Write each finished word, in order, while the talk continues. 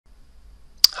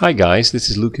Hi guys, this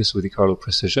is Lucas with DiCarlo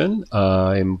Precision.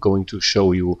 I'm going to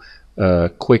show you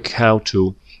quick how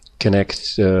to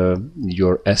connect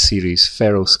your S-Series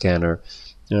FARO scanner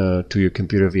to your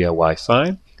computer via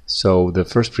Wi-Fi. So the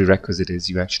first prerequisite is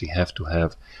you actually have to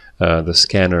have the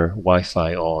scanner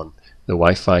Wi-Fi on. The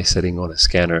Wi-Fi setting on a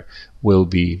scanner will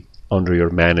be under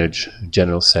your Manage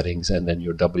General Settings and then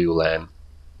your WLAN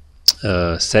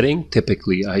setting.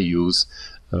 Typically I use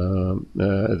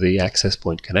the access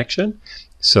point connection.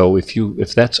 So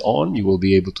if that's on, you will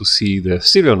be able to see the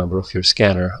serial number of your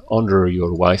scanner under your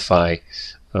Wi-Fi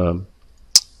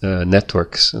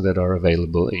networks that are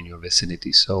available in your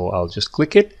vicinity. So I'll just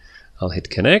click it, I'll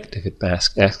hit connect. If it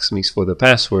asks me for the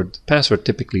password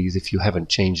typically is, if you haven't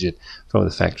changed it from the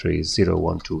factory, is 0,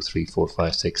 1, 2, 3, 4,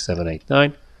 5, 6, 7, 8,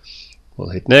 9. We'll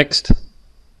hit next.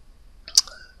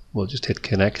 We'll just hit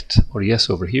connect or yes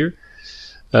over here.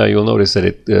 You'll notice that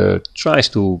it tries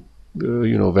to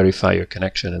verify your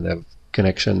connection, and the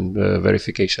connection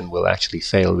verification will actually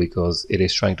fail because it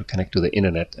is trying to connect to the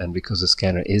internet, and because the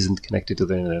scanner isn't connected to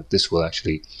the internet, this will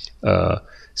actually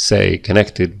say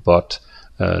connected but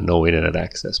no internet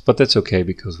access. But that's okay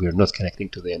because we're not connecting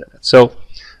to the internet. So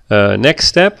next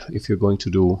step, if you're going to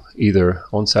do either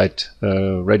on-site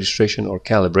registration or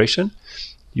calibration,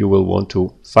 you will want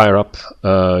to fire up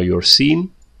your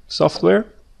Scene software.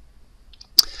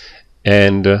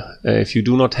 And if you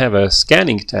do not have a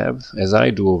scanning tab, as I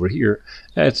do over here,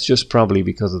 it's just probably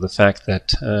because of the fact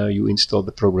that you installed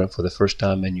the program for the first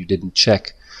time and you didn't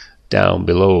check down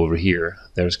below over here.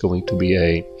 There's going to be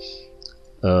a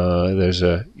there's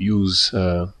a use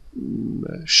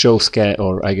show scan,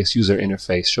 or I guess user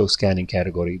interface show scanning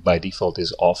category. By default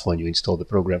is off when you install the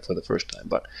program for the first time,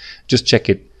 but just check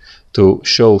it to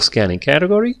show scanning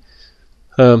category.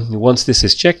 Once this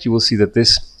is checked, you will see that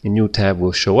this new tab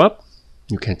will show up.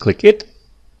 You can click it,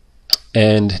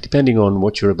 and depending on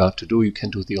what you're about to do, you can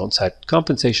do the on-site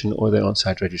compensation or the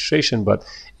on-site registration. But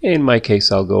in my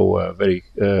case, I'll go very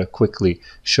quickly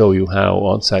show you how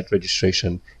on-site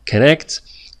registration connects.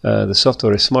 The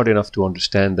software is smart enough to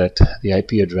understand that the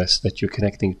IP address that you're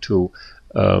connecting to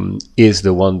is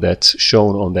the one that's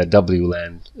shown on that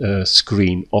WLAN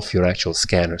screen of your actual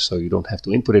scanner, so you don't have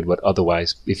to input it. But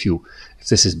otherwise, if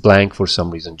this is blank for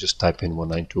some reason, just type in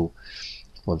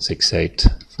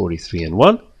 192.168.43 and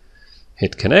 1.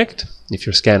 Hit connect. If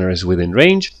your scanner is within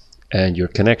range and your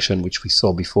connection, which we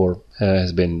saw before,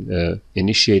 has been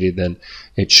initiated, then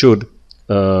it should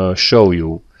show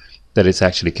you that it's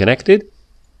actually connected.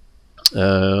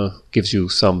 Gives you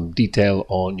some detail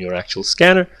on your actual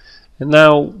scanner. And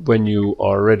now when you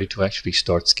are ready to actually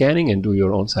start scanning and do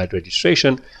your on-site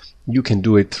registration, you can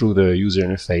do it through the user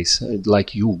interface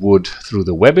like you would through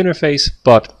the web interface,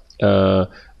 but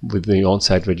with the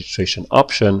on-site registration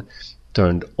option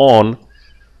turned on,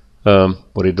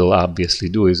 what it'll obviously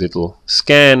do is it'll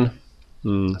scan,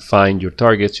 find your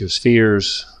targets, your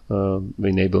spheres,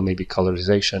 enable maybe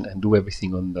colorization, and do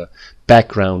everything on the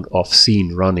background of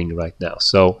Scene running right now.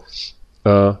 So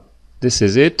this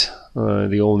is it.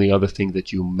 The only other thing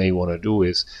that you may want to do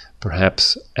is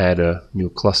perhaps add a new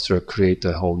cluster, create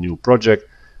a whole new project,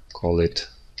 call it.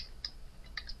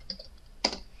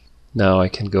 Now I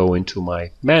can go into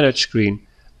my manage screen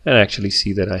and actually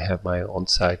see that I have my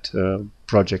on-site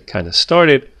project kind of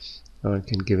started. I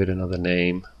can give it another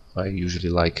name. I usually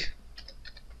like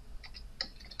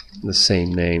the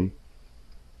same name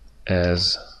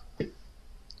as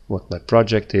what my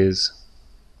project is,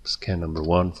 scan number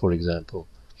 1, for example.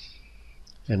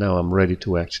 And now I'm ready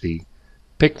to actually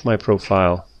pick my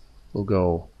profile. We'll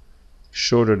go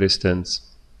shorter distance,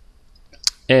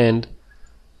 and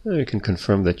you can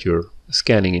confirm that you're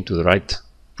scanning into the right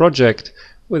project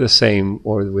with the same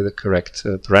or with the correct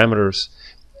parameters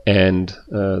and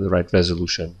the right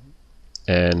resolution.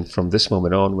 And from this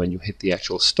moment on, when you hit the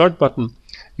actual start button,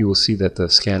 you will see that the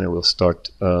scanner will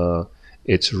start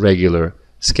its regular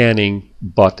scanning,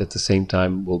 but at the same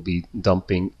time will be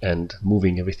dumping and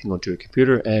moving everything onto your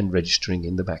computer and registering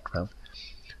in the background.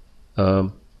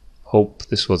 Hope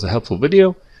this was a helpful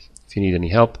video. If you need any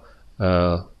help,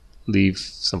 leave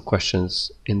some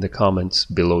questions in the comments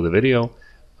below the video.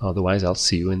 Otherwise, I'll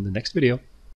see you in the next video.